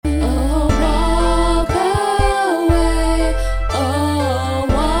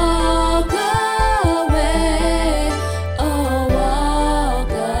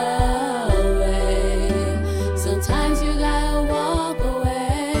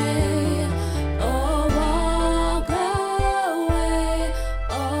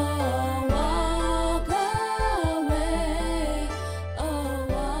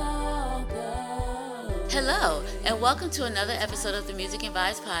Welcome to another episode of the Music and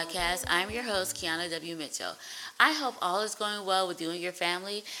Vibes podcast. I'm your host, Kiana W. Mitchell. I hope all is going well with you and your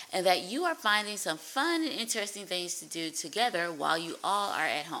family and that you are finding some fun and interesting things to do together while you all are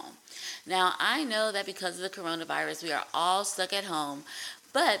at home. Now, I know that because of the coronavirus, we are all stuck at home,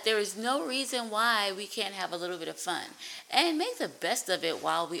 but there is no reason why we can't have a little bit of fun and make the best of it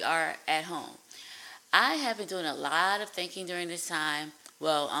while we are at home. I have been doing a lot of thinking during this time,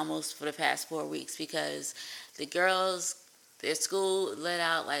 well, almost for the past 4 weeks, because the girls, their school let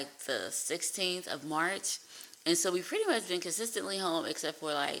out like the 16th of March. And so we've pretty much been consistently home except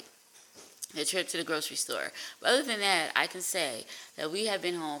for like a trip to the grocery store. But other than that, I can say that we have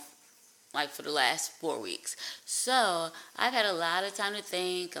been home like for the last 4 weeks. So I've had a lot of time to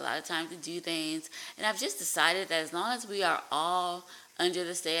think, a lot of time to do things. And I've just decided that as long as we are all under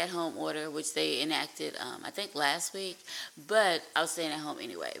the stay-at-home order, which they enacted, I think last week, but I was staying at home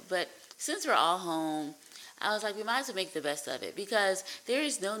anyway. But since we're all home, I was like, we might as well make the best of it because there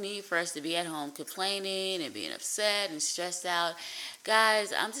is no need for us to be at home complaining and being upset and stressed out.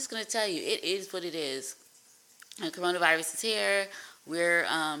 Guys, I'm just going to tell you, it is what it is. And coronavirus is here. We're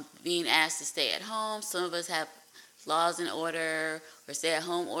being asked to stay at home. Some of us have laws in order or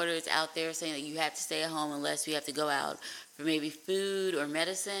stay-at-home orders out there saying that you have to stay at home unless you have to go out for maybe food or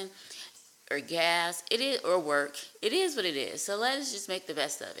medicine or gas, it is, or work. It is what it is. So let us just make the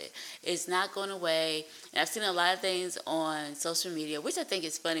best of it. It's not going away. And I've seen a lot of things on social media, which I think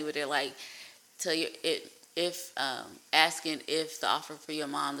is funny, where they're like, tell you if asking if the offer for your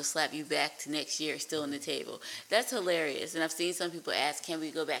mom to slap you back to next year is still on the table. That's hilarious. And I've seen some people ask, can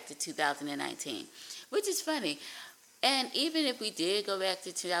we go back to 2019? Which is funny. And even if we did go back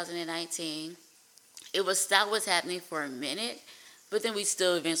to 2019, it was stop what's happening for a minute. But then we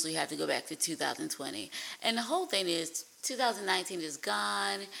still eventually have to go back to 2020. And the whole thing is 2019 is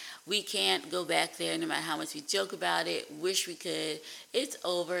gone. We can't go back there no matter how much we joke about it, wish we could. It's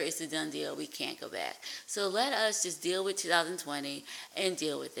over. It's a done deal. We can't go back. So let us just deal with 2020 and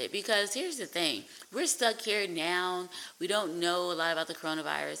deal with it. Because here's the thing. We're stuck here now. We don't know a lot about the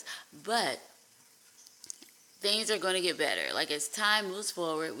coronavirus. But things are going to get better. Like as time moves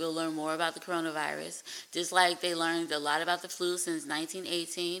forward, we'll learn more about the coronavirus. Just like they learned a lot about the flu since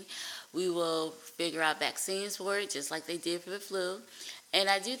 1918, we will figure out vaccines for it, just like they did for the flu. And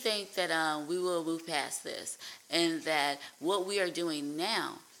I do think that we will move past this, and that what we are doing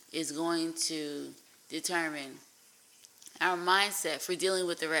now is going to determine our mindset for dealing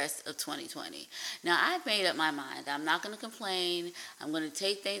with the rest of 2020. Now, I've made up my mind. I'm not going to complain. I'm going to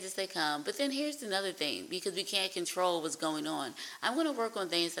take things as they come. But then here's another thing. Because we can't control what's going on, I'm going to work on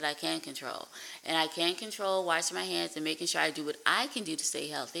things that I can control. And I can control washing my hands and making sure I do what I can do to stay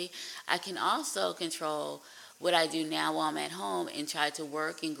healthy. I can also control what I do now while I'm at home and try to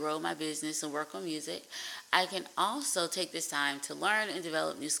work and grow my business and work on music. I can also take this time to learn and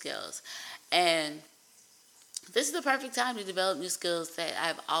develop new skills. And this is the perfect time to develop new skills that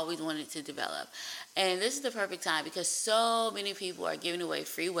I've always wanted to develop. And this is the perfect time because so many people are giving away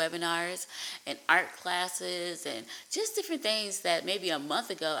free webinars and art classes and just different things that maybe a month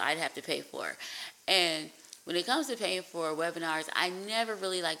ago I'd have to pay for. And when it comes to paying for webinars, I never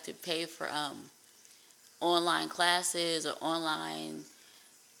really like to pay for online classes or online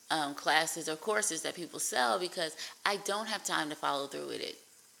classes or courses that people sell because I don't have time to follow through with it.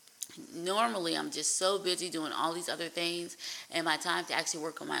 Normally, I'm just so busy doing all these other things, and my time to actually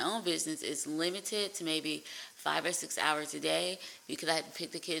work on my own business is limited to maybe 5 or 6 hours a day because I have to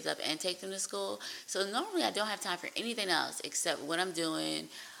pick the kids up and take them to school. So normally, I don't have time for anything else except what I'm doing,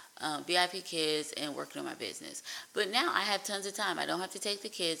 VIP kids, and working on my business. But now I have tons of time. I don't have to take the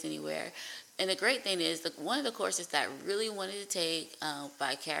kids anywhere. And the great thing is, one of the courses that I really wanted to take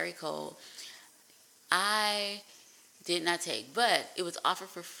by Carrie Cole, I did not take, but it was offered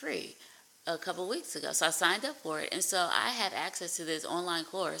for free a couple weeks ago. So I signed up for it. And so I have access to this online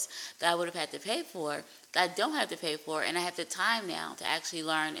course that I would have had to pay for, that I don't have to pay for, and I have the time now to actually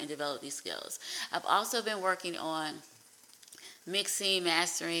learn and develop these skills. I've also been working on mixing,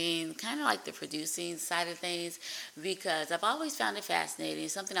 mastering, kind of like the producing side of things because I've always found it fascinating.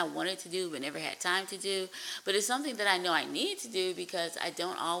 It's something I wanted to do but never had time to do. But it's something that I know I need to do because I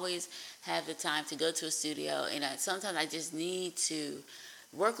don't always have the time to go to a studio, and sometimes I just need to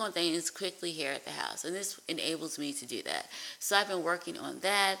work on things quickly here at the house, and this enables me to do that. So I've been working on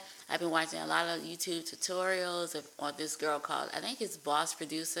that. I've been watching a lot of YouTube tutorials on this girl called, I think it's Boss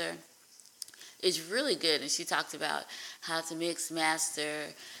Producer. It's really good, and she talked about how to mix, master,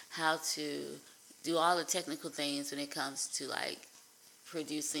 how to do all the technical things when it comes to like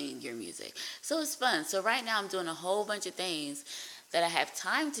producing your music. So it's fun. So right now I'm doing a whole bunch of things that I have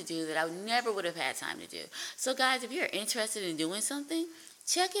time to do that I never would have had time to do. So guys, if you're interested in doing something,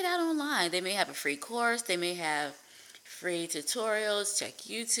 check it out online. They may have a free course. They may have free tutorials. Check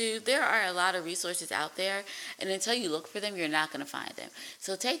YouTube. There are a lot of resources out there, and until you look for them, you're not going to find them.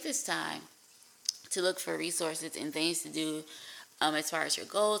 So take this time to look for resources and things to do as far as your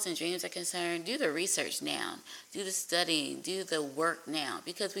goals and dreams are concerned. Do the research now. Do the studying. Do the work now,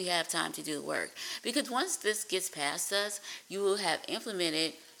 because we have time to do the work. Because once this gets past us, you will have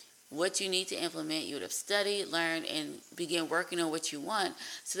implemented what you need to implement. You would have studied, learned, and begin working on what you want,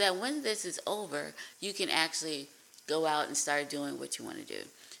 so that when this is over, you can actually go out and start doing what you want to do.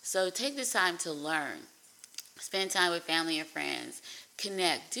 So take this time to learn. Spend time with family and friends.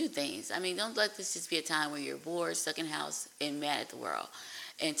 Connect. Do things. I mean, don't let this just be a time where you're bored, stuck in the house, and mad at the world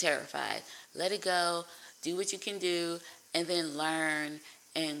and terrified. Let it go. Do what you can do, and then learn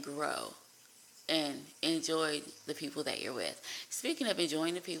and grow and enjoy the people that you're with. Speaking of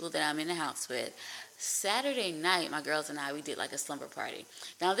enjoying the people that I'm in the house with, Saturday night, my girls and I, we did like a slumber party.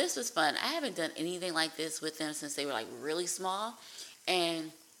 Now, this was fun. I haven't done anything like this with them since they were like really small,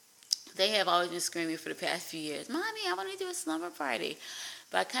 and they have always been screaming for the past few years, "Mommy, I want to do a slumber party."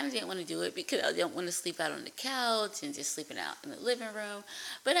 But I kind of didn't want to do it because I didn't want to sleep out on the couch and just sleeping out in the living room.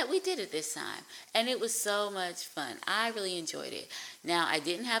 But we did it this time, and it was so much fun. I really enjoyed it. Now, I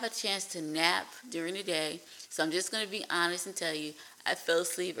didn't have a chance to nap during the day, so I'm just going to be honest and tell you I fell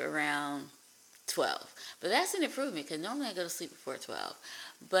asleep around 12. But that's an improvement, because normally I go to sleep before 12.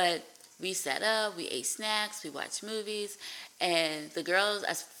 But we sat up, we ate snacks, we watched movies, and the girls,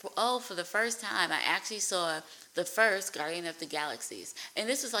 for the first time, I actually saw the first Guardian of the Galaxies. And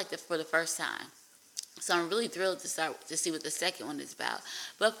this was like for the first time. So I'm really thrilled to see what the second one is about.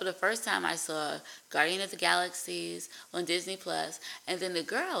 But for the first time, I saw Guardian of the Galaxies on Disney Plus, and then the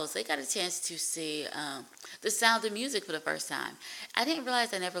girls, they got a chance to see The Sound of Music for the first time. I didn't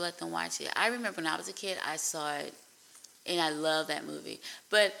realize I never let them watch it. I remember when I was a kid, I saw it, and I love that movie.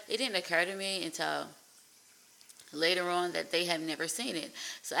 But it didn't occur to me until later on that they have never seen it.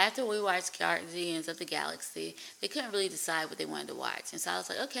 So after we watched Guardians of the Galaxy, they couldn't really decide what they wanted to watch. And so I was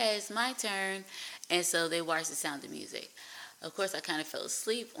like, okay, it's my turn. And so they watched The Sound of Music. Of course, I kind of fell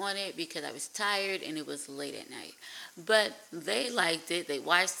asleep on it because I was tired and it was late at night. But they liked it. They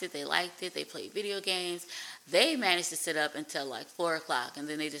watched it. They liked it. They played video games. They managed to sit up until like 4 o'clock, and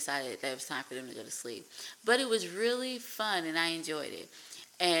then they decided that it was time for them to go to sleep. But it was really fun, and I enjoyed it.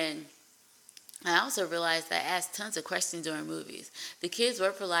 And I also realized that I asked tons of questions during movies. The kids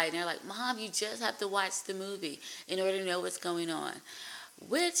were polite, and they're like, "Mom, you just have to watch the movie in order to know what's going on,"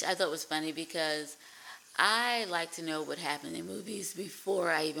 which I thought was funny because I like to know what happened in movies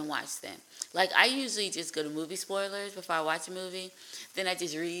before I even watch them. Like, I usually just go to movie spoilers before I watch a movie. Then I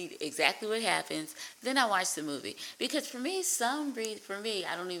just read exactly what happens. Then I watch the movie. Because for me,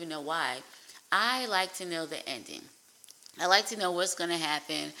 I don't even know why, I like to know the ending. I like to know what's going to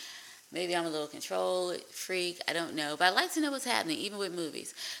happen. Maybe I'm a little control freak. I don't know. But I like to know what's happening, even with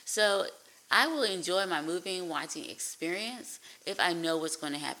movies. So I will enjoy my movie watching experience if I know what's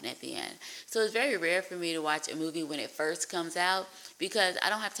going to happen at the end. So it's very rare for me to watch a movie when it first comes out because I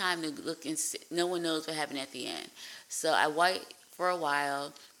don't have time to look and see. No one knows what happened at the end. So I wait for a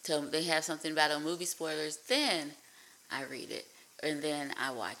while till they have something about on movie spoilers. Then I read it and then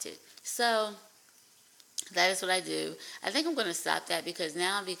I watch it. So that is what I do. I think I'm going to stop that because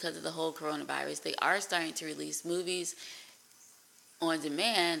now, because of the whole coronavirus, they are starting to release movies on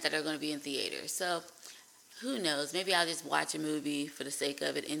demand that are going to be in theaters. So who knows? Maybe I'll just watch a movie for the sake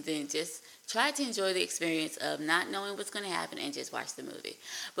of it and then just try to enjoy the experience of not knowing what's going to happen and just watch the movie.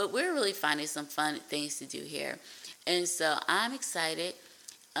 But we're really finding some fun things to do here. And so I'm excited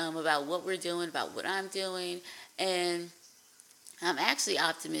about what we're doing, about what I'm doing. And I'm actually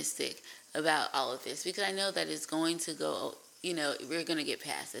optimistic about all of this because I know that it's going to go, we're going to get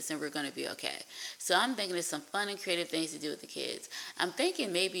past this and we're going to be okay. So I'm thinking of some fun and creative things to do with the kids. I'm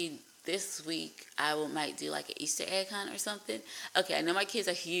thinking maybe this week I might do like an Easter egg hunt or something. Okay, I know my kids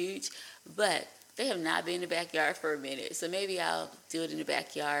are huge, but they have not been in the backyard for a minute. So maybe I'll do it in the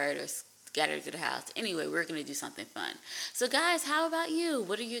backyard or scatter to the house. Anyway, we're going to do something fun. So guys, how about you?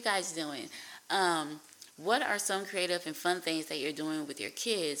 What are you guys doing? What are some creative and fun things that you're doing with your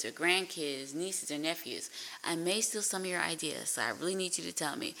kids or grandkids, nieces or nephews? I may steal some of your ideas, so I really need you to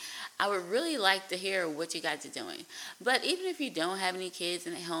tell me. I would really like to hear what you guys are doing. But even if you don't have any kids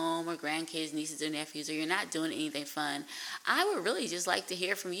in the home or grandkids, nieces or nephews, or you're not doing anything fun, I would really just like to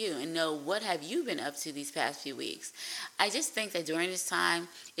hear from you and know what have you been up to these past few weeks. I just think that during this time,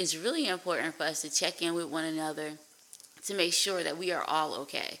 it's really important for us to check in with one another, to make sure that we are all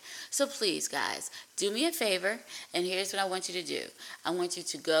okay. So please, guys, do me a favor, and here's what I want you to do. I want you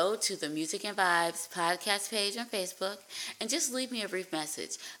to go to the Music and Vibes podcast page on Facebook and just leave me a brief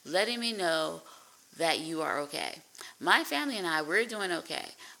message letting me know that you are okay. My family and I, we're doing okay,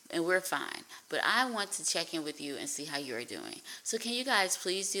 and we're fine. But I want to check in with you and see how you're doing. So can you guys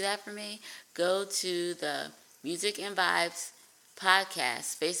please do that for me? Go to the Music and Vibes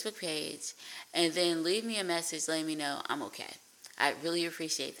podcast Facebook page and then leave me a message letting me know I'm okay. I'd really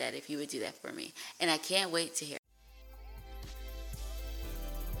appreciate that if you would do that for me. And I can't wait to hear.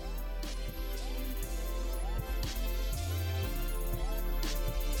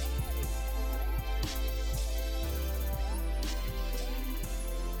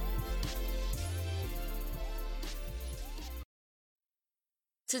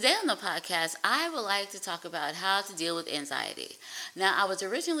 Today on the podcast, I would like to talk about how to deal with anxiety. Now, I was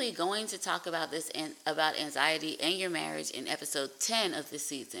originally going to talk about about anxiety and your marriage in episode 10 of this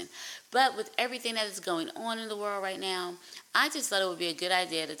season, but with everything that is going on in the world right now, I just thought it would be a good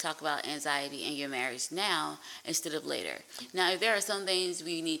idea to talk about anxiety and your marriage now instead of later. Now, if there are some things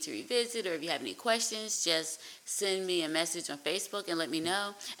we need to revisit, or if you have any questions, just send me a message on Facebook and let me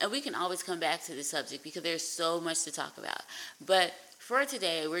know, and we can always come back to the subject because there's so much to talk about. But for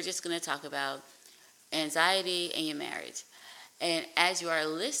today, we're just going to talk about anxiety and your marriage. And as you are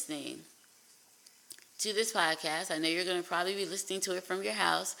listening to this podcast, I know you're going to probably be listening to it from your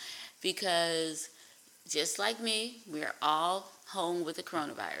house because just like me, we're all home with the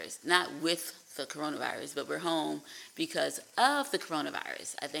coronavirus. Not with the coronavirus, but we're home because of the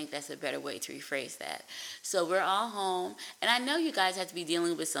coronavirus. I think that's a better way to rephrase that. So we're all home. And I know you guys have to be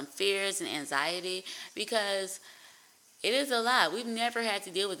dealing with some fears and anxiety because it is a lot. We've never had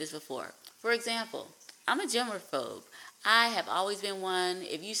to deal with this before. For example, I'm a germaphobe. I have always been one.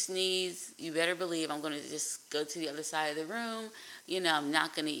 If you sneeze, you better believe I'm going to just go to the other side of the room. I'm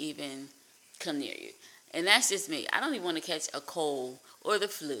not going to even come near you. And that's just me. I don't even want to catch a cold or the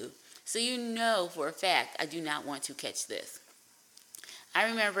flu. So for a fact, I do not want to catch this. I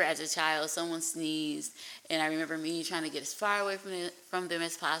remember as a child, someone sneezed, and I remember me trying to get as far away from them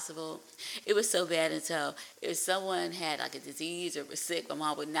as possible. It was so bad until if someone had like a disease or was sick, my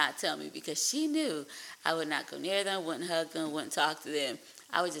mom would not tell me because she knew I would not go near them, wouldn't hug them, wouldn't talk to them.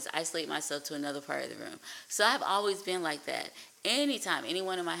 I would just isolate myself to another part of the room. So I've always been like that. Anytime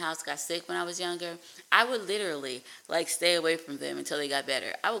anyone in my house got sick when I was younger, I would literally stay away from them until they got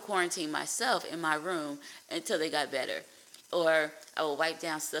better. I would quarantine myself in my room until they got better. Or I will wipe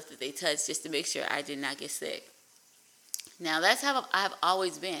down stuff that they touched just to make sure I did not get sick. Now, that's how I've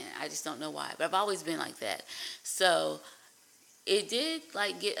always been. I just don't know why, but I've always been like that. So it did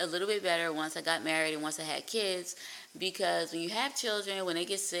get a little bit better once I got married and once I had kids, because when you have children, when they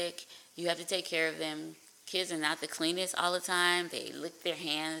get sick, you have to take care of them. Kids are not the cleanest all the time. They lick their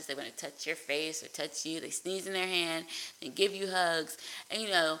hands. They want to touch your face or touch you. They sneeze in their hand and give you hugs.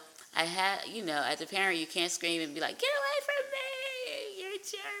 And, as a parent, you can't scream and be like, get away from me, you're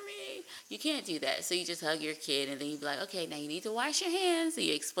germy. You can't do that. So you just hug your kid, and then you be like, okay, now you need to wash your hands. So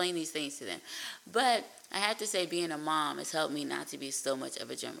you explain these things to them. But I have to say, being a mom has helped me not to be so much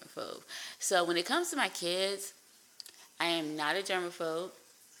of a germaphobe. So when it comes to my kids, I am not a germaphobe.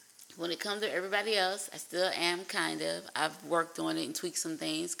 When it comes to everybody else, I still am kind of. I've worked on it and tweaked some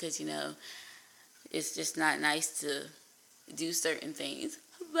things because, it's just not nice to do certain things.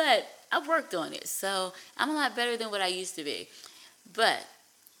 But I've worked on it, so I'm a lot better than what I used to be. But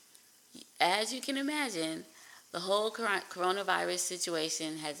as you can imagine, the whole coronavirus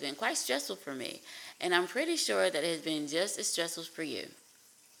situation has been quite stressful for me, and I'm pretty sure that it has been just as stressful for you.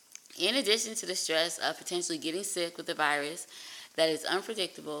 In addition to the stress of potentially getting sick with the virus that is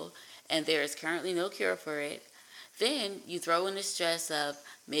unpredictable and there is currently no cure for it, then you throw in the stress of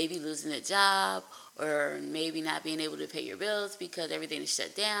maybe losing a job or maybe not being able to pay your bills because everything is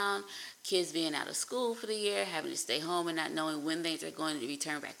shut down, kids being out of school for the year, having to stay home and not knowing when things are going to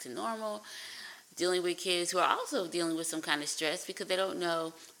return back to normal, dealing with kids who are also dealing with some kind of stress because they don't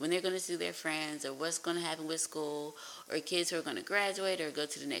know when they're going to see their friends or what's going to happen with school, or kids who are going to graduate or go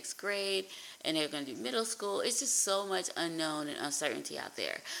to the next grade and they're going to do middle school. It's just so much unknown and uncertainty out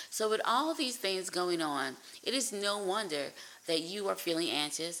there. So with all these things going on, it is no wonder that you are feeling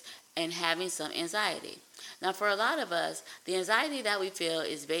anxious and having some anxiety. Now, for a lot of us, the anxiety that we feel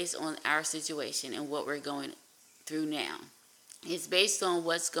is based on our situation and what we're going through now. It's based on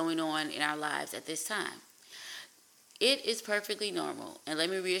what's going on in our lives at this time. It is perfectly normal, and let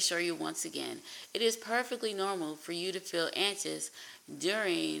me reassure you once again, it is perfectly normal for you to feel anxious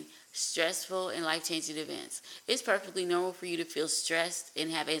during stressful and life-changing events. It's perfectly normal for you to feel stressed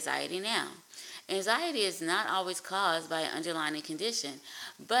and have anxiety now. Anxiety is not always caused by an underlying condition,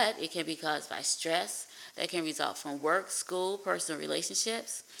 but it can be caused by stress that can result from work, school, personal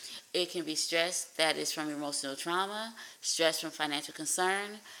relationships. It can be stress that is from emotional trauma, stress from financial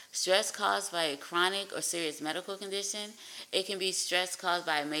concern, stress caused by a chronic or serious medical condition. It can be stress caused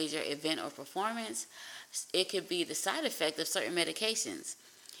by a major event or performance. It could be the side effect of certain medications.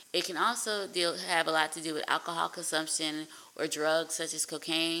 It can also have a lot to do with alcohol consumption or drugs such as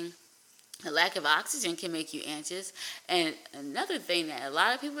cocaine. A lack of oxygen can make you anxious. And another thing that a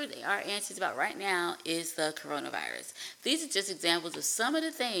lot of people are anxious about right now is the coronavirus. These are just examples of some of the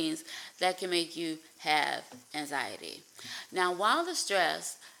things that can make you have anxiety. Now, while the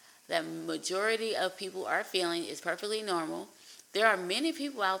stress that majority of people are feeling is perfectly normal, there are many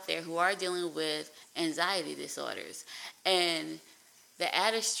people out there who are dealing with anxiety disorders. And the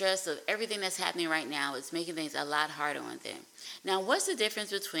added stress of everything that's happening right now is making things a lot harder on them. Now, what's the difference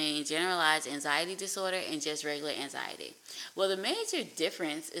between generalized anxiety disorder and just regular anxiety? Well, the major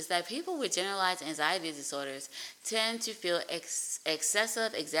difference is that people with generalized anxiety disorders tend to feel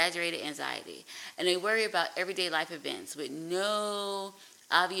excessive, exaggerated anxiety, and they worry about everyday life events with no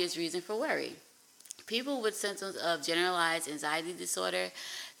obvious reason for worry. People with symptoms of generalized anxiety disorder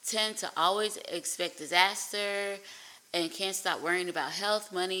tend to always expect disaster, and can't stop worrying about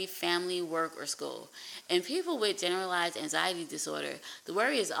health, money, family, work, or school. In people with generalized anxiety disorder, the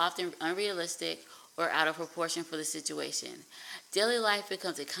worry is often unrealistic or out of proportion for the situation. Daily life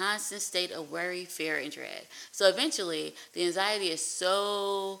becomes a constant state of worry, fear, and dread. So eventually, the anxiety is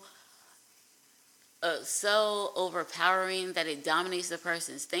so overpowering that it dominates the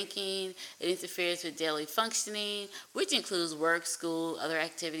person's thinking. It interferes with daily functioning, which includes work, school, other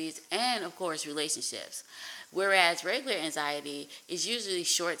activities, and of course relationships. Whereas regular anxiety is usually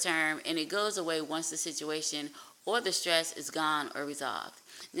short-term and it goes away once the situation or the stress is gone or resolved.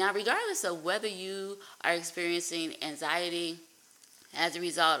 Now, regardless of whether you are experiencing anxiety as a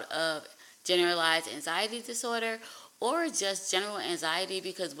result of generalized anxiety disorder or just general anxiety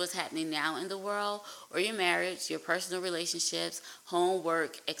because what's happening now in the world, or your marriage, your personal relationships, home,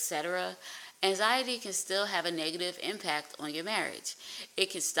 work, etc., anxiety can still have a negative impact on your marriage. It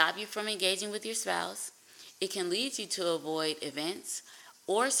can stop you from engaging with your spouse. It can lead you to avoid events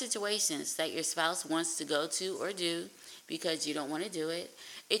or situations that your spouse wants to go to or do because you don't want to do it.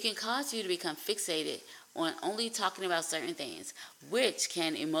 It can cause you to become fixated on only talking about certain things, which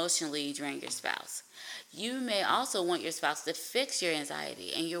can emotionally drain your spouse. You may also want your spouse to fix your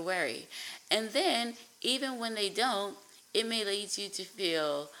anxiety and your worry. And then, even when they don't, it may lead you to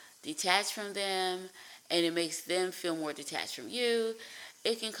feel detached from them, and it makes them feel more detached from you.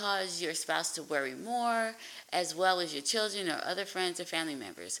 It can cause your spouse to worry more, as well as your children or other friends or family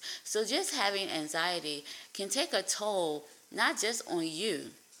members. So just having anxiety can take a toll, not just on you,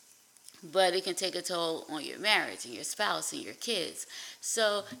 but it can take a toll on your marriage and your spouse and your kids.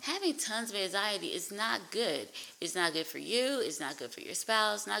 So having tons of anxiety is not good. It's not good for you. It's not good for your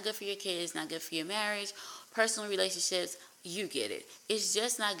spouse. Not good for your kids. Not good for your marriage, personal relationships. You get it. It's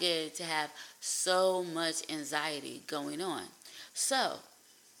just not good to have so much anxiety going on. So,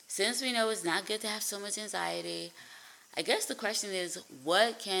 since we know it's not good to have so much anxiety, I guess the question is,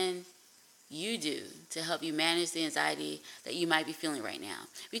 what can you do to help you manage the anxiety that you might be feeling right now?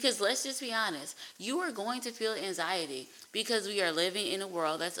 Because let's just be honest, you are going to feel anxiety because we are living in a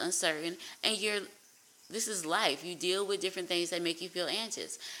world that's uncertain, and this is life. You deal with different things that make you feel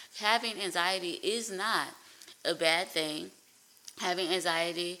anxious. Having anxiety is not a bad thing. Having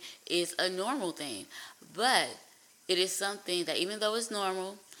anxiety is a normal thing, but it is something that, even though it's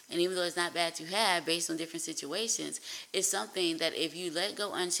normal, and even though it's not bad to have based on different situations, it's something that if you let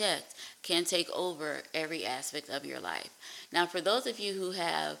go unchecked can take over every aspect of your life. Now, for those of you who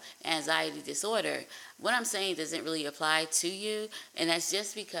have anxiety disorder, what I'm saying doesn't really apply to you, and that's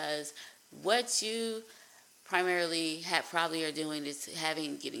just because what you primarily probably are doing is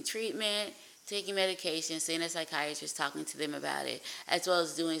getting treatment, taking medication, seeing a psychiatrist, talking to them about it, as well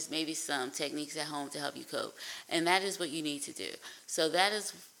as doing maybe some techniques at home to help you cope. And that is what you need to do. So that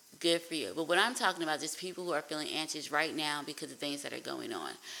is good for you. But what I'm talking about is people who are feeling anxious right now because of things that are going on.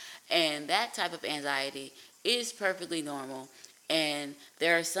 And that type of anxiety is perfectly normal. And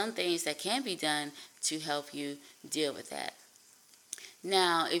there are some things that can be done to help you deal with that.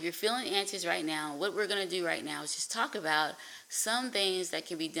 Now, if you're feeling anxious right now, what we're going to do right now is just talk about some things that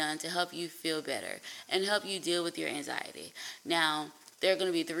can be done to help you feel better and help you deal with your anxiety. Now, there are going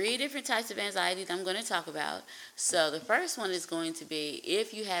to be 3 different types of anxiety that I'm going to talk about. So the first one is going to be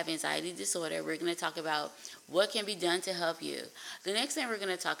if you have anxiety disorder, we're going to talk about what can be done to help you. The next thing we're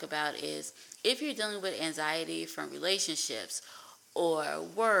going to talk about is if you're dealing with anxiety from relationships or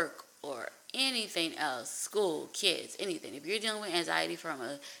work or anything else, school, kids, anything. If you're dealing with anxiety from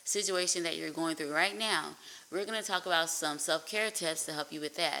a situation that you're going through right now, we're going to talk about some self-care tips to help you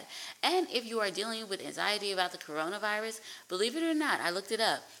with that. And if you are dealing with anxiety about the coronavirus, believe it or not, I looked it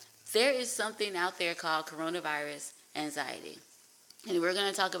up. There is something out there called coronavirus anxiety. And we're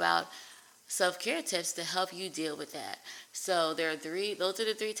going to talk about self-care tips to help you deal with that. So those are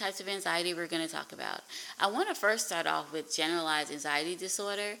the three types of anxiety we're going to talk about. I want to first start off with generalized anxiety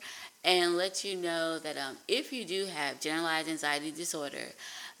disorder and let you know that if you do have generalized anxiety disorder,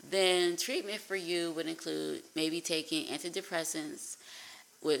 then treatment for you would include maybe taking antidepressants,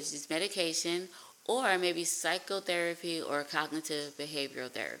 which is medication, or maybe psychotherapy or cognitive behavioral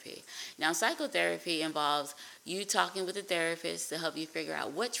therapy. Now, psychotherapy involves you talking with a therapist to help you figure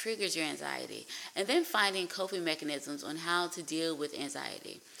out what triggers your anxiety, and then finding coping mechanisms on how to deal with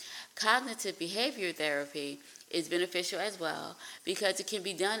anxiety. Cognitive behavior therapy is beneficial as well because it can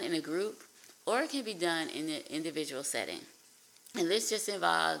be done in a group or it can be done in an individual setting. And this just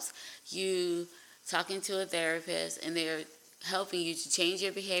involves you talking to a therapist and they're helping you to change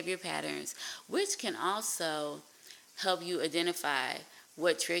your behavior patterns, which can also help you identify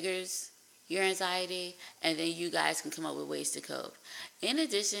what triggers your anxiety, and then you guys can come up with ways to cope. In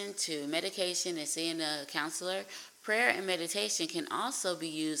addition to medication and seeing a counselor, prayer and meditation can also be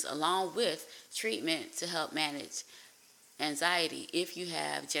used along with treatment to help manage anxiety if you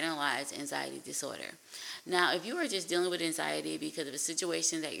have generalized anxiety disorder. Now, if you are just dealing with anxiety because of a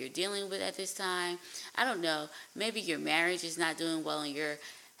situation that you're dealing with at this time, I don't know, maybe your marriage is not doing well and you're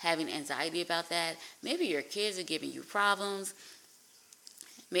having anxiety about that. Maybe your kids are giving you problems.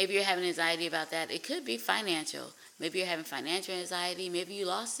 Maybe you're having anxiety about that. It could be financial. Maybe you're having financial anxiety. Maybe you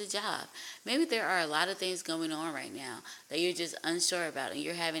lost a job. Maybe there are a lot of things going on right now that you're just unsure about and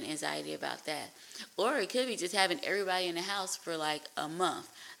you're having anxiety about that. Or it could be just having everybody in the house for like a month.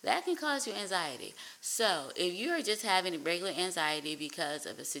 That can cause you anxiety. So if you are just having regular anxiety because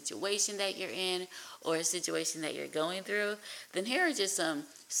of a situation that you're in or a situation that you're going through, then here are just some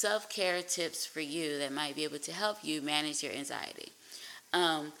self-care tips for you that might be able to help you manage your anxiety.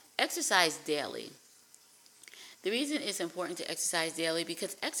 Exercise daily. The reason it's important to exercise daily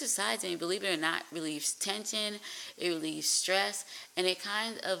because exercising, believe it or not, relieves tension, it relieves stress, and it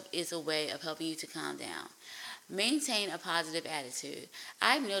kind of is a way of helping you to calm down. Maintain a positive attitude.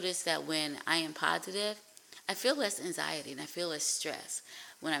 I've noticed that when I am positive, I feel less anxiety and I feel less stress.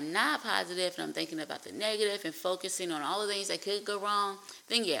 When I'm not positive and I'm thinking about the negative and focusing on all the things that could go wrong,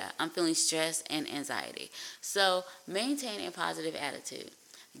 then yeah, I'm feeling stress and anxiety. So maintain a positive attitude.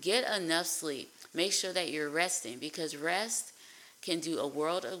 Get enough sleep. Make sure that you're resting because rest can do a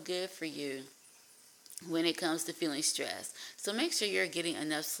world of good for you when it comes to feeling stressed. So make sure you're getting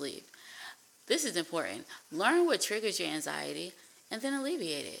enough sleep. This is important. Learn what triggers your anxiety and then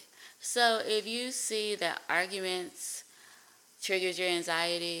alleviate it. So if you see that arguments triggers your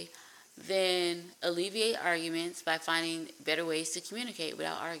anxiety, then alleviate arguments by finding better ways to communicate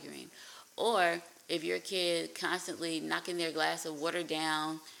without arguing. Or if your kid constantly knocking their glass of water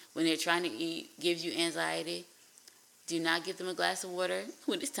down when they're trying to eat gives you anxiety, do not give them a glass of water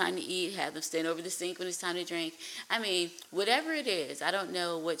when it's time to eat. Have them stand over the sink when it's time to drink. I mean, whatever it is, I don't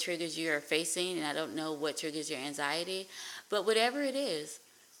know what triggers you are facing and I don't know what triggers your anxiety, but whatever it is,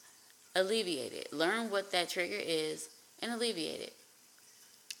 alleviate it. Learn what that trigger is and alleviate it.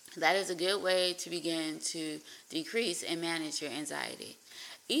 That is a good way to begin to decrease and manage your anxiety.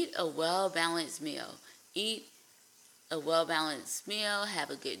 Eat a well-balanced meal. Eat a well-balanced meal, have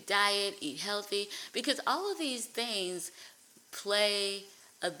a good diet, eat healthy, because all of these things play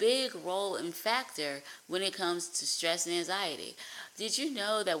a big role and factor when it comes to stress and anxiety. Did you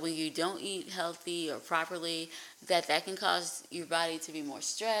know that when you don't eat healthy or properly, that can cause your body to be more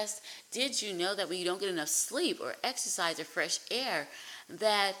stressed? Did you know that when you don't get enough sleep or exercise or fresh air,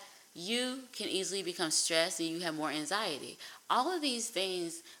 that you can easily become stressed and you have more anxiety? All of these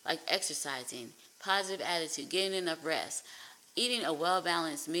things, like exercising, positive attitude, getting enough rest, eating a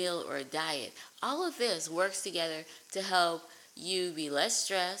well-balanced meal or a diet, all of this works together to help you be less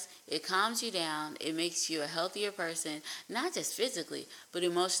stressed. It calms you down. It makes you a healthier person, not just physically, but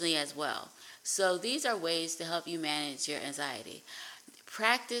emotionally as well. So these are ways to help you manage your anxiety.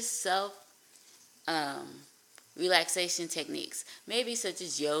 Practice self-relaxation techniques, maybe such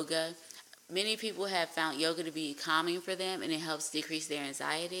as yoga. Many people have found yoga to be calming for them and it helps decrease their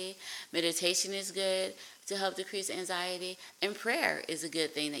anxiety. Meditation is good to help decrease anxiety. And prayer is a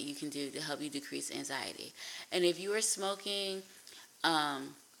good thing that you can do to help you decrease anxiety. And if you are smoking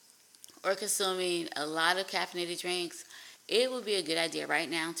or consuming a lot of caffeinated drinks, it would be a good idea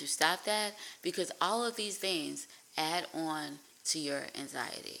right now to stop that because all of these things add on to your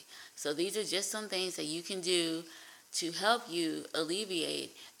anxiety. So these are just some things that you can do to help you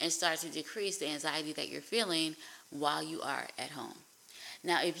alleviate and start to decrease the anxiety that you're feeling while you are at home.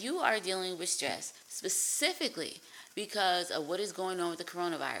 Now, if you are dealing with stress, specifically because of what is going on with the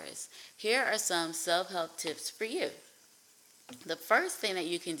coronavirus, here are some self-help tips for you. The first thing that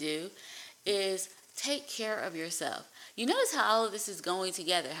you can do is take care of yourself. You notice how all of this is going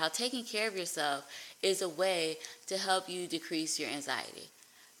together, how taking care of yourself is a way to help you decrease your anxiety.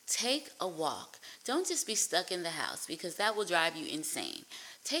 Take a walk. Don't just be stuck in the house because that will drive you insane.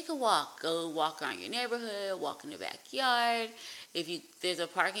 Take a walk. Go walk around your neighborhood, walk in the backyard. If there's a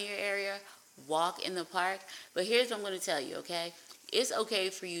park in your area, walk in the park. But here's what I'm going to tell you, okay? It's okay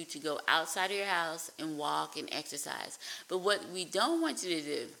for you to go outside of your house and walk and exercise. But what we don't want you to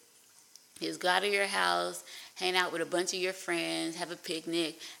do is go out of your house, hang out with a bunch of your friends, have a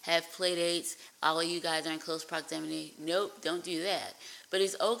picnic, have play dates. All of you guys are in close proximity. Nope, don't do that. But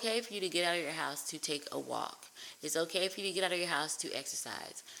it's okay for you to get out of your house to take a walk. It's okay for you to get out of your house to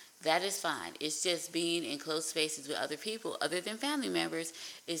exercise. That is fine. It's just being in close spaces with other people other than family members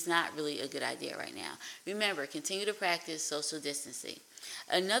is not really a good idea right now. Remember, continue to practice social distancing.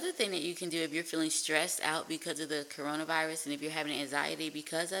 Another thing that you can do if you're feeling stressed out because of the coronavirus and if you're having anxiety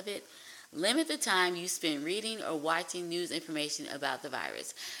because of it, limit the time you spend reading or watching news information about the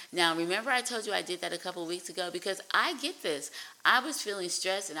virus. Now, remember I told you I did that a couple weeks ago because I get this. I was feeling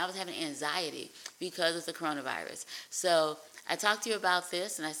stressed and I was having anxiety because of the coronavirus. So I talked to you about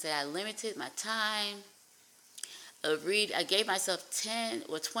this and I said I limited my time of read. I gave myself 10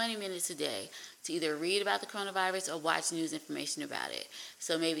 or 20 minutes a day to either read about the coronavirus or watch news information about it.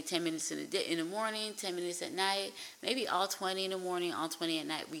 So maybe 10 minutes in the morning, 10 minutes at night, maybe all 20 in the morning, all 20 at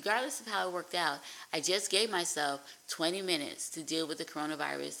night. Regardless of how it worked out, I just gave myself 20 minutes to deal with the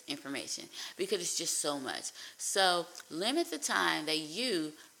coronavirus information because it's just so much. So limit the time that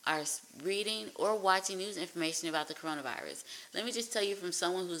you are reading or watching news information about the coronavirus. Let me just tell you from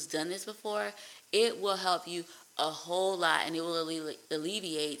someone who's done this before, it will help you a whole lot and it will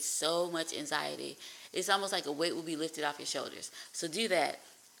alleviate so much anxiety. It's almost like a weight will be lifted off your shoulders. So do that.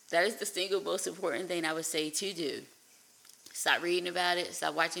 That is the single most important thing I would say to do. Stop reading about it.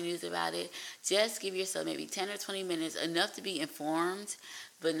 Stop watching news about it. Just give yourself maybe 10 or 20 minutes, enough to be informed,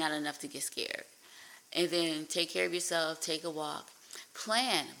 but not enough to get scared. And then take care of yourself. Take a walk.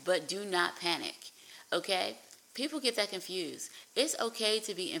 Plan, but do not panic. Okay? People get that confused. It's okay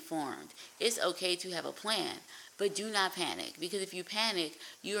to be informed. It's okay to have a plan, but do not panic. Because if you panic,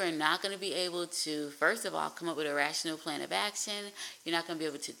 you are not going to be able to, first of all, come up with a rational plan of action. You're not going to be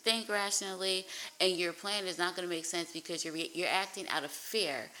able to think rationally. And your plan is not going to make sense because you're acting out of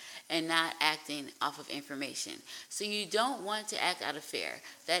fear and not acting off of information. So you don't want to act out of fear.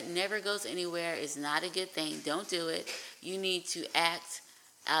 That never goes anywhere. It's not a good thing. Don't do it. You need to act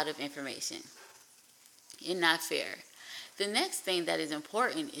out of information and not fear. The next thing that is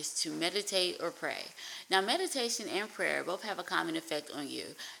important is to meditate or pray. Now, meditation and prayer both have a common effect on you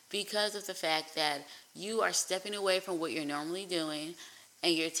because of the fact that you are stepping away from what you're normally doing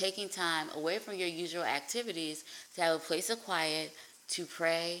and you're taking time away from your usual activities to have a place of quiet, to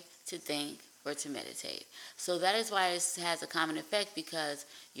pray, to think, or to meditate. So that is why it has a common effect because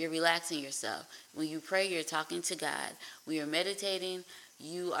you're relaxing yourself. When you pray, you're talking to God. When you're meditating,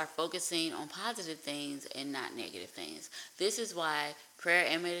 you are focusing on positive things and not negative things. This is why prayer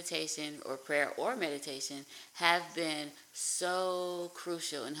and meditation, or prayer or meditation, have been so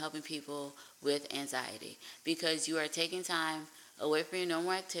crucial in helping people with anxiety because you are taking time away from your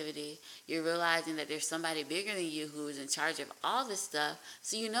normal activity. You're realizing that there's somebody bigger than you who is in charge of all this stuff,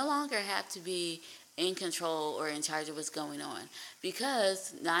 so you no longer have to be in control or in charge of what's going on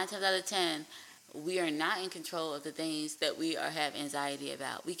because 9 times out of 10, we are not in control of the things that we have anxiety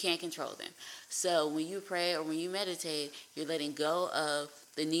about. We can't control them. So when you pray or when you meditate, you're letting go of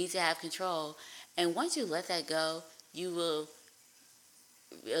the need to have control. And once you let that go, you will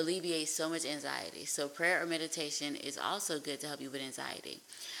alleviate so much anxiety. So prayer or meditation is also good to help you with anxiety.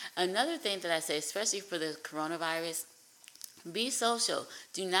 Another thing that I say, especially for the coronavirus, be social.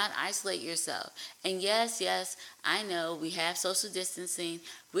 Do not isolate yourself. And yes, I know we have social distancing,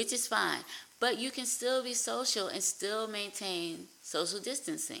 which is fine. But you can still be social and still maintain social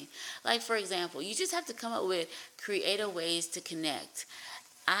distancing. Like, for example, you just have to come up with creative ways to connect.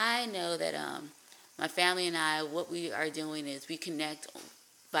 I know that my family and I, what we are doing is we connect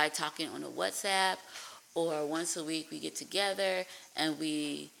by talking on a WhatsApp, or once a week we get together and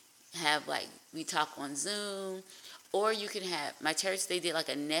we talk on Zoom. Or you can have, my church, they did like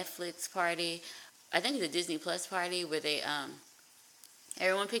a Netflix party. I think it's a Disney Plus party where they,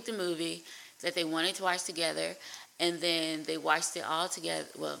 everyone picked a movie that they wanted to watch together, and then they watched it all together.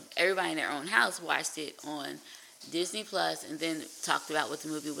 Well, everybody in their own house watched it on Disney Plus, and then talked about what the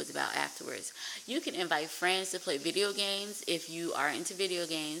movie was about afterwards. You can invite friends to play video games if you are into video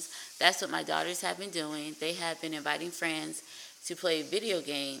games. That's what my daughters have been doing. They have been inviting friends to play video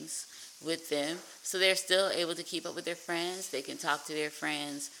games with them, so they're still able to keep up with their friends. They can talk to their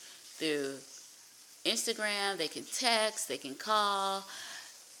friends through Instagram, they can text, they can call.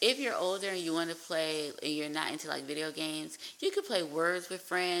 If you're older and you want to play and you're not into like video games, you can play Words with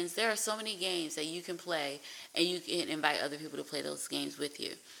Friends. There are so many games that you can play, and you can invite other people to play those games with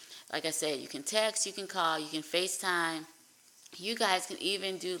you. Like I said, you can text, you can call, you can FaceTime. You guys can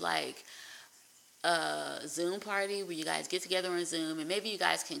even do like a Zoom party where you guys get together on Zoom, and maybe you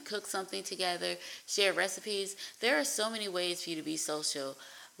guys can cook something together, share recipes. There are so many ways for you to be social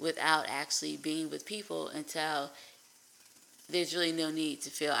without actually being with people until there's really no need to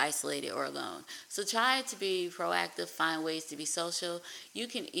feel isolated or alone. So try to be proactive, find ways to be social. You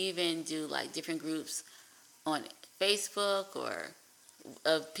can even do like different groups on Facebook or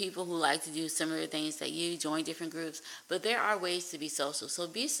of people who like to do similar things that you, join different groups. But there are ways to be social. So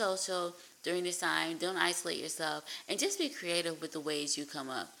be social during this time. Don't isolate yourself, and just be creative with the ways you come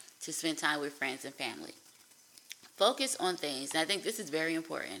up to spend time with friends and family. Focus on things, and I think this is very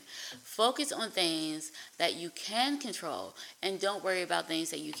important. Focus on things that you can control, and don't worry about things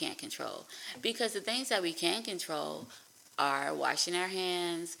that you can't control. Because the things that we can control are washing our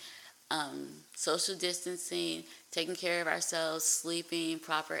hands, social distancing, taking care of ourselves, sleeping,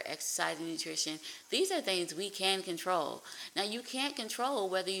 proper exercise and nutrition. These are things we can control. Now, you can't control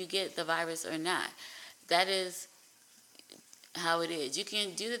whether you get the virus or not. That is how it is. You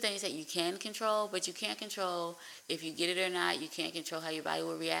can do the things that you can control, but you can't control if you get it or not. You can't control how your body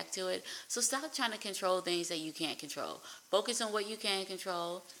will react to it. So stop trying to control things that you can't control. Focus on what you can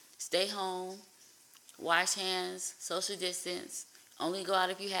control. Stay home, wash hands, social distance, only go out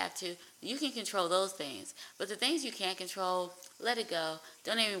if you have to. You can control those things. But the things you can't control, let it go.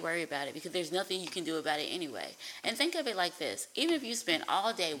 Don't even worry about it, because there's nothing you can do about it anyway. And think of it like this. Even if you spend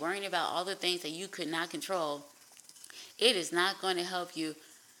all day worrying about all the things that you could not control, it is not going to help you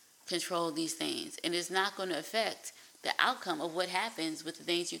control these things. And it's not going to affect the outcome of what happens with the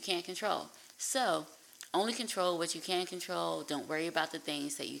things you can't control. So, only control what you can control. Don't worry about the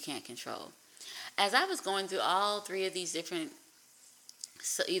things that you can't control. As I was going through all three of these different,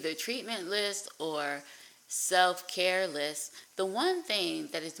 either treatment lists or self-care lists, the one thing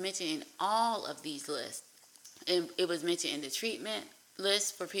that is mentioned in all of these lists, and it was mentioned in the treatment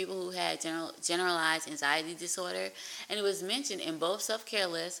list for people who had generalized anxiety disorder, and it was mentioned in both self-care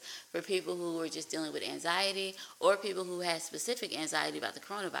lists for people who were just dealing with anxiety or people who had specific anxiety about the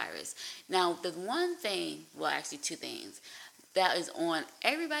coronavirus. Now, the one thing, well, actually two things, that is on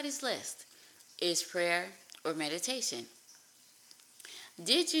everybody's list is prayer or meditation.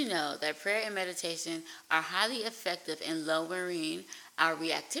 Did you know that prayer and meditation are highly effective in lowering our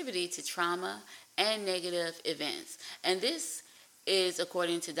reactivity to trauma and negative events? And this is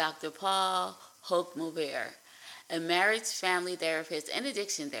according to Dr. Paul Hochmulbert, a marriage, family therapist, and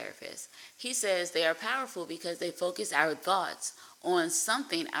addiction therapist. He says they are powerful because they focus our thoughts on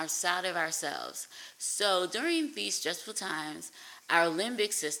something outside of ourselves. So during these stressful times, our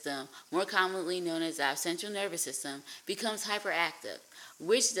limbic system, more commonly known as our central nervous system, becomes hyperactive,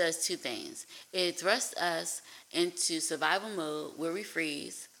 which does two things. It thrusts us into survival mode where we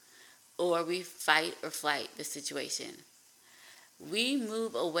freeze or we fight or flight the situation. We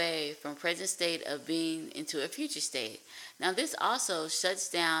move away from present state of being into a future state. Now, this also shuts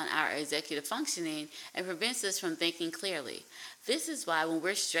down our executive functioning and prevents us from thinking clearly. This is why when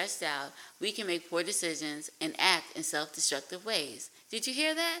we're stressed out, we can make poor decisions and act in self-destructive ways. Did you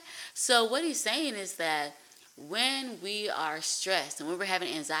hear that? So what he's saying is that when we are stressed and when we're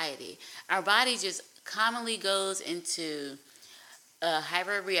having anxiety, our body just commonly goes into a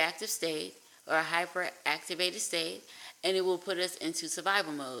hyperreactive state or a hyperactivated state, and it will put us into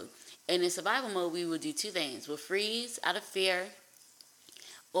survival mode. And in survival mode, we will do two things. We'll freeze out of fear,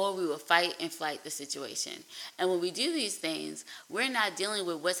 or we will fight and flight the situation. And when we do these things, we're not dealing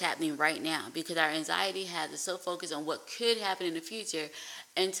with what's happening right now, because our anxiety has us so focused on what could happen in the future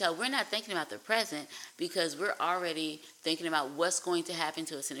until we're not thinking about the present, because we're already thinking about what's going to happen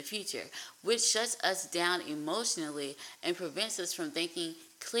to us in the future, which shuts us down emotionally and prevents us from thinking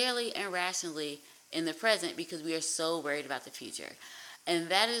clearly and rationally in the present, because we are so worried about the future. And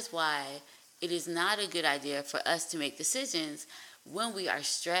that is why it is not a good idea for us to make decisions when we are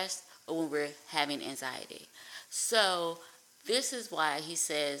stressed or when we're having anxiety. So this is why he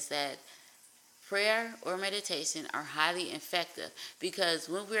says that prayer or meditation are highly effective, because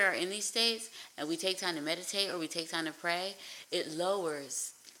when we are in these states and we take time to meditate or we take time to pray, it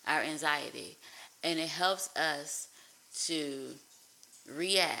lowers our anxiety and it helps us to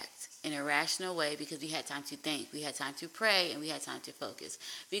react in a rational way, because we had time to think, we had time to pray, and we had time to focus.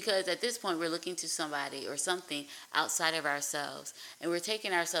 Because at this point, we're looking to somebody or something outside of ourselves, and we're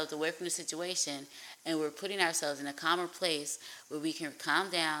taking ourselves away from the situation, and we're putting ourselves in a calmer place where we can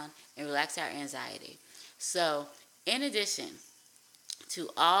calm down and relax our anxiety. So, in addition to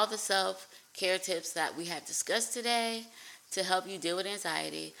all the self-care tips that we have discussed today to help you deal with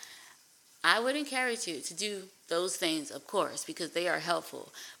anxiety, I would encourage you to do those things, of course, because they are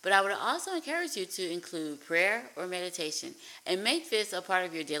helpful. But I would also encourage you to include prayer or meditation and make this a part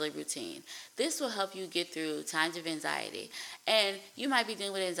of your daily routine. This will help you get through times of anxiety. And you might be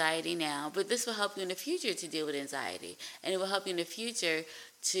dealing with anxiety now, but this will help you in the future to deal with anxiety. And it will help you in the future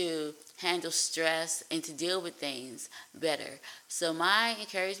to handle stress and to deal with things better. So my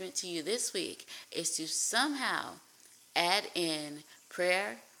encouragement to you this week is to somehow add in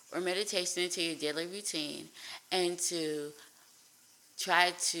prayer or meditation into your daily routine, and to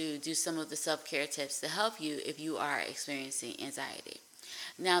try to do some of the self-care tips to help you if you are experiencing anxiety.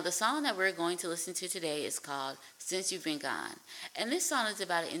 Now, the song that we're going to listen to today is called Since You've Been Gone. And this song is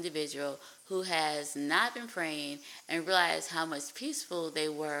about an individual who has not been praying and realized how much peaceful they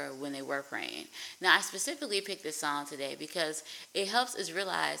were when they were praying. Now, I specifically picked this song today because it helps us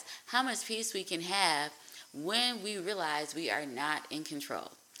realize how much peace we can have when we realize we are not in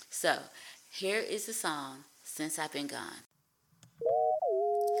control. So, here is the song, Since I've Been Gone.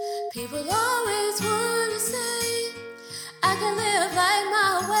 People always want to say, I can live life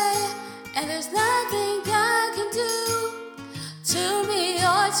my way, and there's nothing God can do to me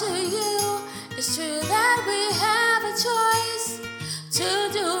or to you. It's true that we have a choice to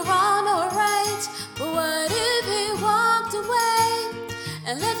do wrong or right, but what if He walked away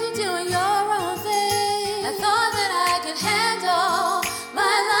and left you doing your own thing? I thought that I could handle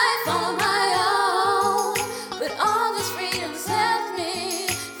my life on my own, but all this freedom's left me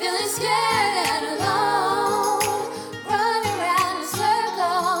feeling scared and alone, running around in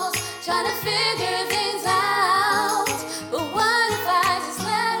circles trying to figure things out. But what if I just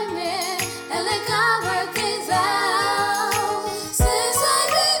let Him in and let God work things out? Since I've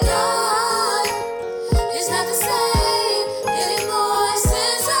been gone, it's not the same anymore.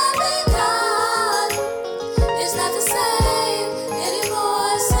 Since I've been gone, it's not the same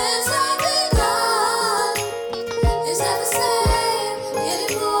anymore. Since I've been gone, it's not the same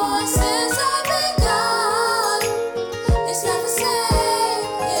anymore. Since I've been gone, it's not the same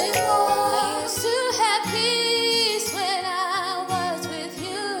anymore. I used to have peace when I was with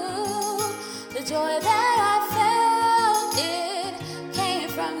you. The joy that I felt, it came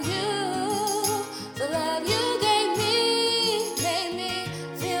from you. The love you gave me made me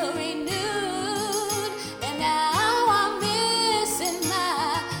feel renewed. And now I'm missing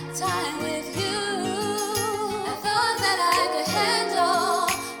my time with you. I thought that I could handle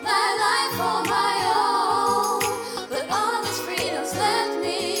my life on my own, but all this freedom's left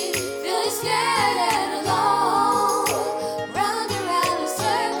me feeling scared and alone, round and round in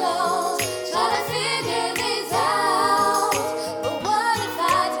circles, trying to figure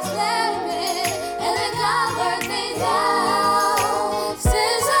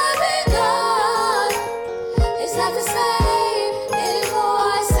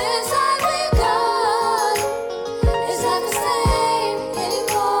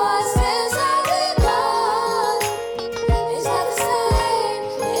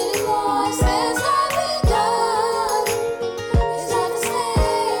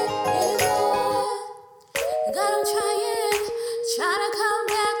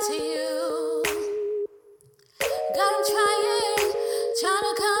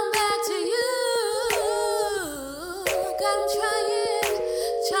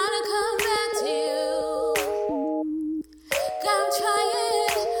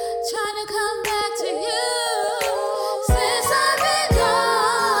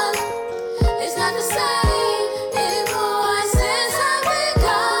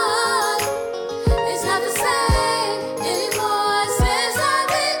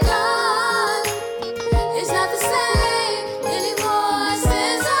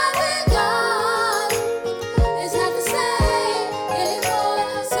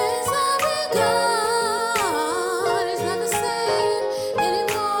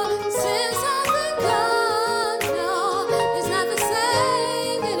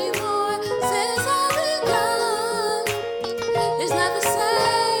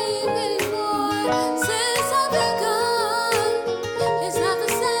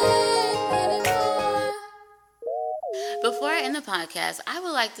podcast, I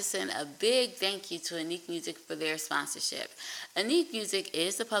would like to send a big thank you to Unique Music for their sponsorship. Unique Music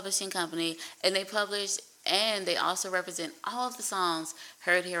is the publishing company, and they publish and they also represent all of the songs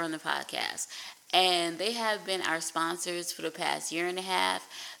heard here on the podcast. And they have been our sponsors for the past year and a half.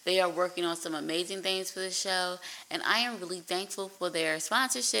 They are working on some amazing things for the show, and I am really thankful for their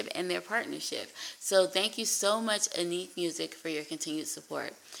sponsorship and their partnership. So thank you so much, Unique Music, for your continued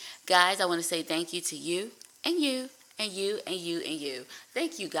support. Guys, I want to say thank you to you and you and you and you and you.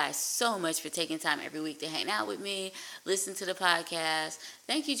 Thank you guys so much for taking time every week to hang out with me, listen to the podcast.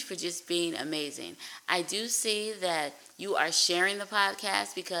 Thank you for just being amazing. I do see that you are sharing the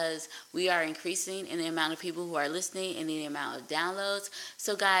podcast because we are increasing in the amount of people who are listening and the amount of downloads.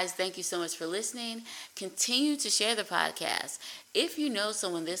 So guys, thank you so much for listening. Continue to share the podcast. If you know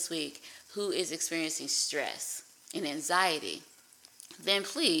someone this week who is experiencing stress and anxiety, then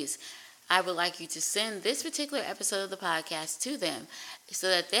please, I would like you to send this particular episode of the podcast to them so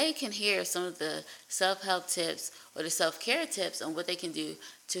that they can hear some of the self-help tips or the self-care tips on what they can do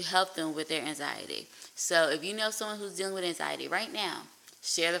to help them with their anxiety. So if you know someone who's dealing with anxiety right now,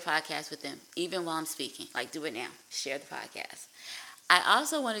 share the podcast with them, even while I'm speaking. Like, do it now. Share the podcast. I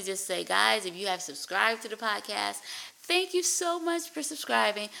also want to just say, guys, if you have subscribed to the podcast, thank you so much for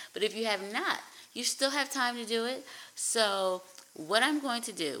subscribing. But if you have not, you still have time to do it. So what I'm going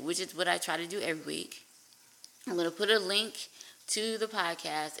to do, which is what I try to do every week, I'm going to put a link to the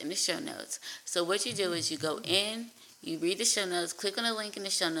podcast in the show notes. So what you do is you go in, you read the show notes, click on the link in the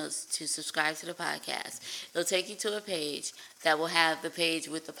show notes to subscribe to the podcast. It'll take you to a page that will have the page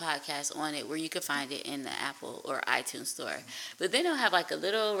with the podcast on it where you can find it in the Apple or iTunes store. But then it'll have like a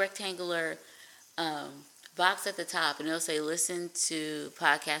little rectangular box at the top, and it'll say listen to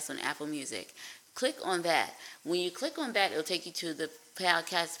podcasts on Apple Music. Click on that. When you click on that, it'll take you to the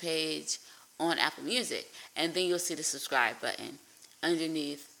podcast page on Apple Music, and then you'll see the subscribe button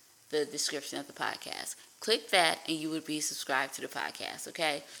underneath the description of the podcast. Click that, and you would be subscribed to the podcast,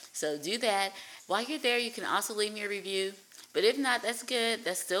 okay? So do that. While you're there, you can also leave me a review, but if not, that's good.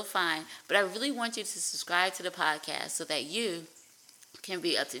 That's still fine. But I really want you to subscribe to the podcast so that you can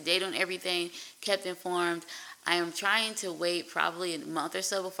be up to date on everything, kept informed. I am trying to wait probably a month or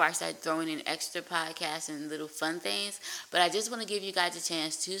so before I start throwing in extra podcasts and little fun things. But I just want to give you guys a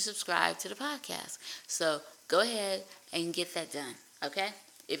chance to subscribe to the podcast. So go ahead and get that done, okay?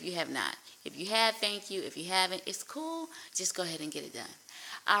 If you have not. If you have, thank you. If you haven't, it's cool. Just go ahead and get it done.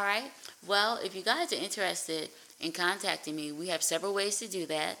 All right? Well, if you guys are interested in contacting me, we have several ways to do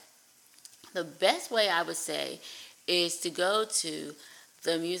that. The best way, I would say, is to go to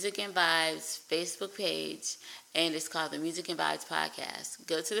the Music and Vibes Facebook page, and it's called the Music and Vibes Podcast.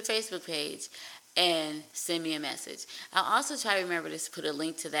 Go to the Facebook page and send me a message. I'll also try to remember to put a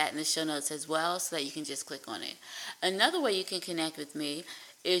link to that in the show notes as well so that you can just click on it. Another way you can connect with me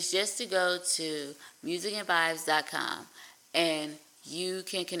is just to go to musicandvibes.com, and you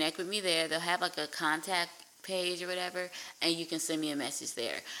can connect with me there. They'll have like a contact page or whatever, and you can send me a message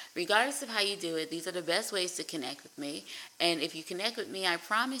there. Regardless of how you do it, these are the best ways to connect with me. And if you connect with me, I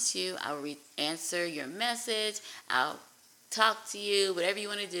promise you I'll answer your message. I'll talk to you, whatever you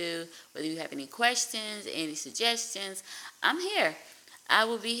want to do, whether you have any questions, any suggestions, I'm here. I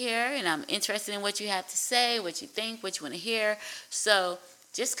will be here, and I'm interested in what you have to say, what you think, what you want to hear. So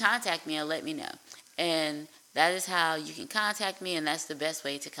just contact me and let me know. And that is how you can contact me, and that's the best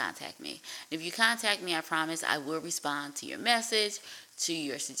way to contact me. If you contact me, I promise I will respond to your message, to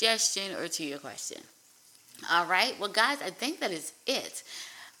your suggestion, or to your question. All right? Well, guys, I think that is it.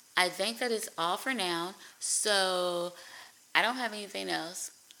 I think that is all for now. So I don't have anything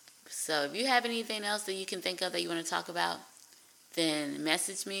else. So if you have anything else that you can think of that you want to talk about, then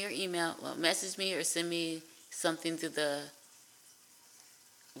message me or email. Well, message me or send me something through the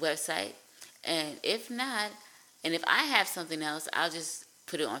website. And if not, and if I have something else, I'll just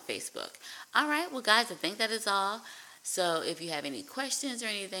put it on Facebook. All right, well, guys, I think that is all. So if you have any questions or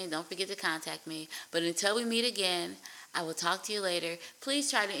anything, don't forget to contact me. But until we meet again, I will talk to you later. Please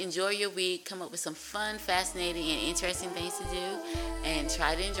try to enjoy your week. Come up with some fun, fascinating, and interesting things to do. And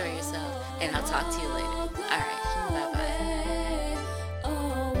try to enjoy yourself. And I'll talk to you later. All right, bye-bye.